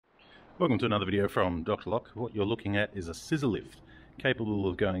Welcome to another video from Dr. Lock. What you're looking at is a scissor lift capable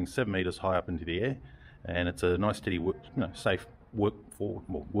of going 7 meters high up into the air, and it's a nice steady safe work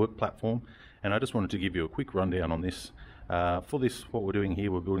platform. And I just wanted to give you a quick rundown on this. For this, what we're doing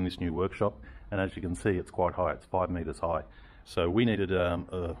here, we're building this new workshop, and as you can see, it's quite high. It's 5 meters high, so we needed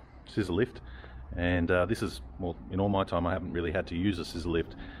a scissor lift. And this is, well, in all my time I haven't really had to use a scissor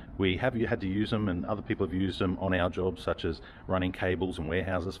lift. We have had to use them, and other people have used them on our jobs, such as running cables and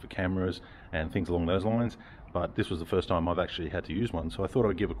warehouses for cameras and things along those lines. But this was the first time I've actually had to use one, so I thought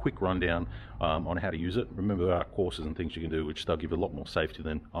I'd give a quick rundown on how to use it. Remember, there are courses and things you can do which they'll give you a lot more safety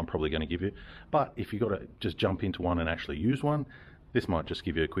than I'm probably going to give you. But if you've got to just jump into one and actually use one, this might just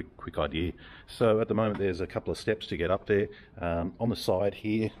give you a quick idea. So at the moment there's a couple of steps to get up there. On the side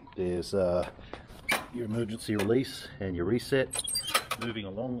here there's your emergency release and your reset. Moving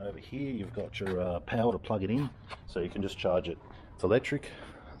along over here, you've got your power to plug it in, so you can just charge it. It's electric.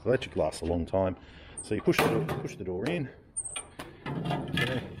 The electric lasts a long time. So you push the door in,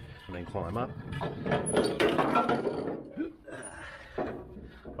 okay, and then climb up.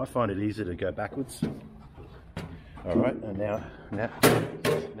 I find it easier to go backwards. All right, and now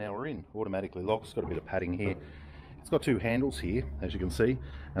we're in. Automatically locks. It's got a bit of padding here. It's got two handles here, as you can see,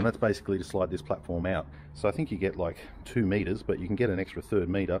 and that's basically to slide this platform out. So I think you get like 2 meters, but you can get an extra 1/3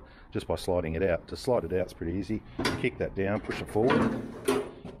 meter just by sliding it out. To slide it out is pretty easy. Kick that down, push it forward.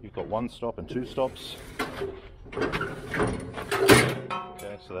 You've got 1 stop and 2 stops. Okay,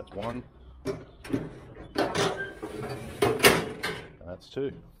 so that's 1. And that's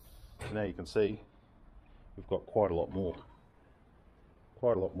 2. So now you can see we've got quite a lot more.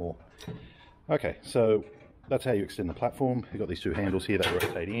 Okay, so that's how you extend the platform. You've got these 2 handles here that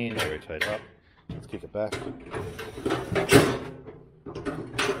rotate in, they rotate up. Let's kick it back.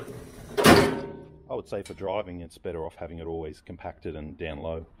 I would say for driving it's better off having it always compacted and down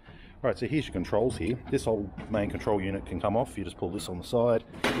low. Alright, so here's your controls here. This whole main control unit can come off. You just pull this on the side,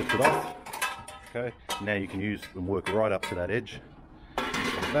 lift it off. Okay, now you can use and work right up to that edge.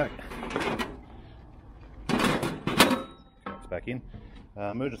 Put it back. It's back in.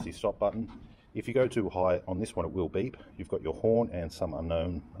 Emergency stop button. If you go too high on this one, it will beep. You've got your horn and some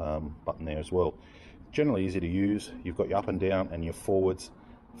unknown button there as well. Generally easy to use. You've got your up and down and your forwards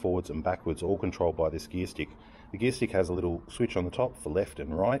and backwards, all controlled by this gear stick. The gear stick has a little switch on the top for left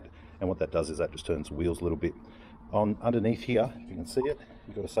and right, and what that does is that just turns the wheels a little bit. Underneath here, if you can see it,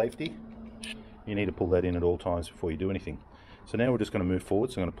 you've got a safety. You need to pull that in at all times before you do anything. So now we're just going to move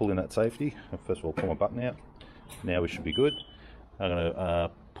forward. So I'm going to pull in that safety. First of all, pull my button out. Now we should be good. I'm going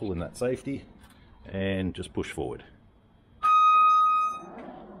to pull in that safety and just push forward,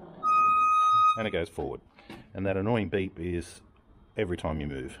 and it goes forward. And that annoying beep is every time you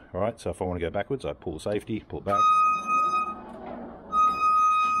move. Alright, so if I want to go backwards, I pull the safety, pull it back.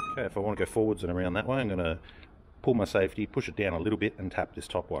 Okay, if I want to go forwards and around that way, I'm going to pull my safety, push it down a little bit and tap this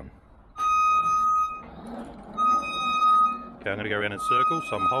top one. Okay, I'm going to go around in circles,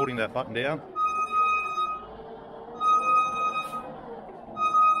 so I'm holding that button down.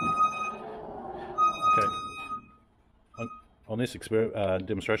 On this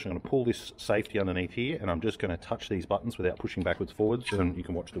demonstration, I'm going to pull this safety underneath here, and I'm just going to touch these buttons without pushing backwards forwards, and you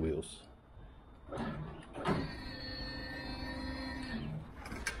can watch the wheels.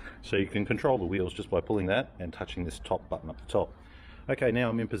 So you can control the wheels just by pulling that and touching this top button up the top. Okay, now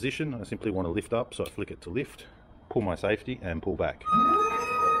I'm in position. I simply want to lift up, so I flick it to lift, pull my safety and pull back.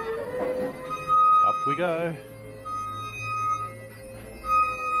 Up we go.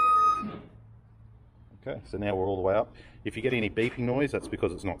 Okay, so now we're all the way up. If you get any beeping noise, that's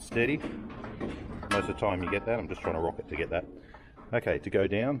because it's not steady. Most of the time you get that. I'm just trying to rock it to get that. Okay, to go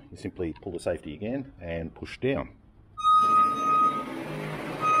down, you simply pull the safety again and push down.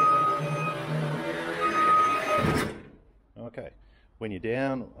 Okay, when you're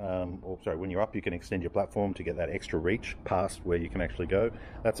down, when you're up, you can extend your platform to get that extra reach past where you can actually go.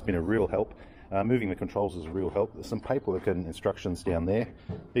 That's been a real help. Moving the controls is a real help. There's some paperwork and instructions down there.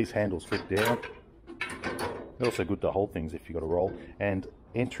 These handles flip down. They're also good to hold things if you've got a roll. And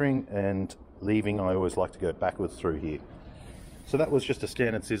entering and leaving, I always like to go backwards through here. So that was just a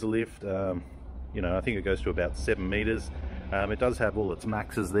standard scissor lift. I think it goes to about 7 meters. It does have all its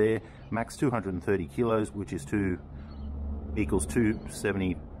maxes there. Max 230 kilos, which is equals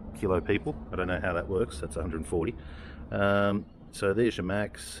 270 kilo people. I don't know how that works. That's 140. So there's your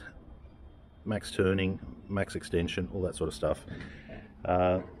max turning, max extension, all that sort of stuff.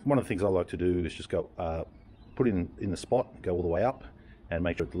 One of the things I like to do is just go put it in the spot, go all the way up and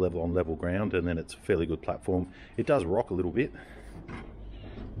make sure it's on level ground, and then it's a fairly good platform. It does rock a little bit,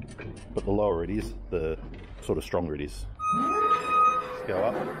 but the lower it is, the sort of stronger it is. Let's go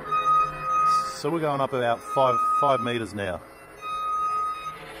up. so we're going up about five meters now.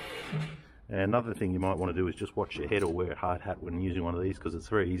 And another thing you might want to do is just watch your head or wear a hard hat when using one of these, because it's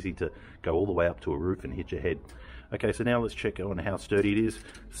very easy to go all the way up to a roof and hit your head. Okay, so now let's check on how sturdy it is.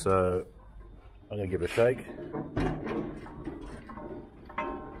 So I'm going to give it a shake.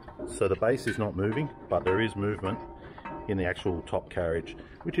 So the base is not moving, but there is movement in the actual top carriage,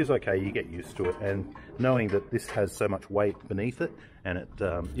 which is okay. You get used to it, and knowing that this has so much weight beneath it, and it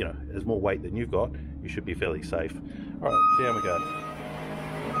you know, has more weight than you've got, you should be fairly safe. All right, down we go.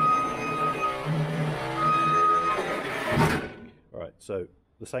 Alright, so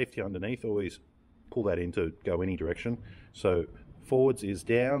the safety underneath, always pull that in to go any direction. So forwards is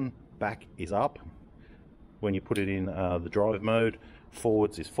down, back is up. When you put it in the drive mode,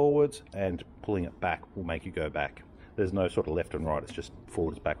 forwards is forwards, and pulling it back will make you go back. There's no sort of left and right, it's just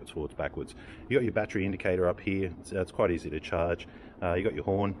forwards, backwards. You got your battery indicator up here, so it's quite easy to charge. You got your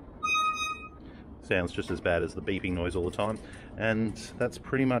horn. Sounds just as bad as the beeping noise all the time, and that's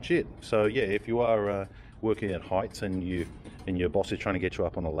pretty much it. So yeah, if you are working at heights and your boss is trying to get you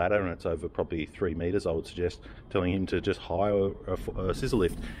up on a ladder and it's over probably 3 meters, I would suggest telling him to just hire a scissor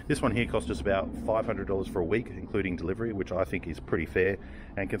lift. This one here cost us about $500 for a week, including delivery, which I think is pretty fair,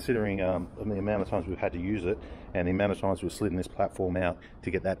 and considering the amount of times we've had to use it and the amount of times we've slidden this platform out to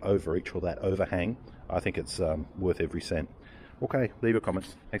get that overreach or that overhang, I think it's worth every cent. Okay, leave your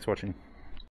comments. Thanks for watching.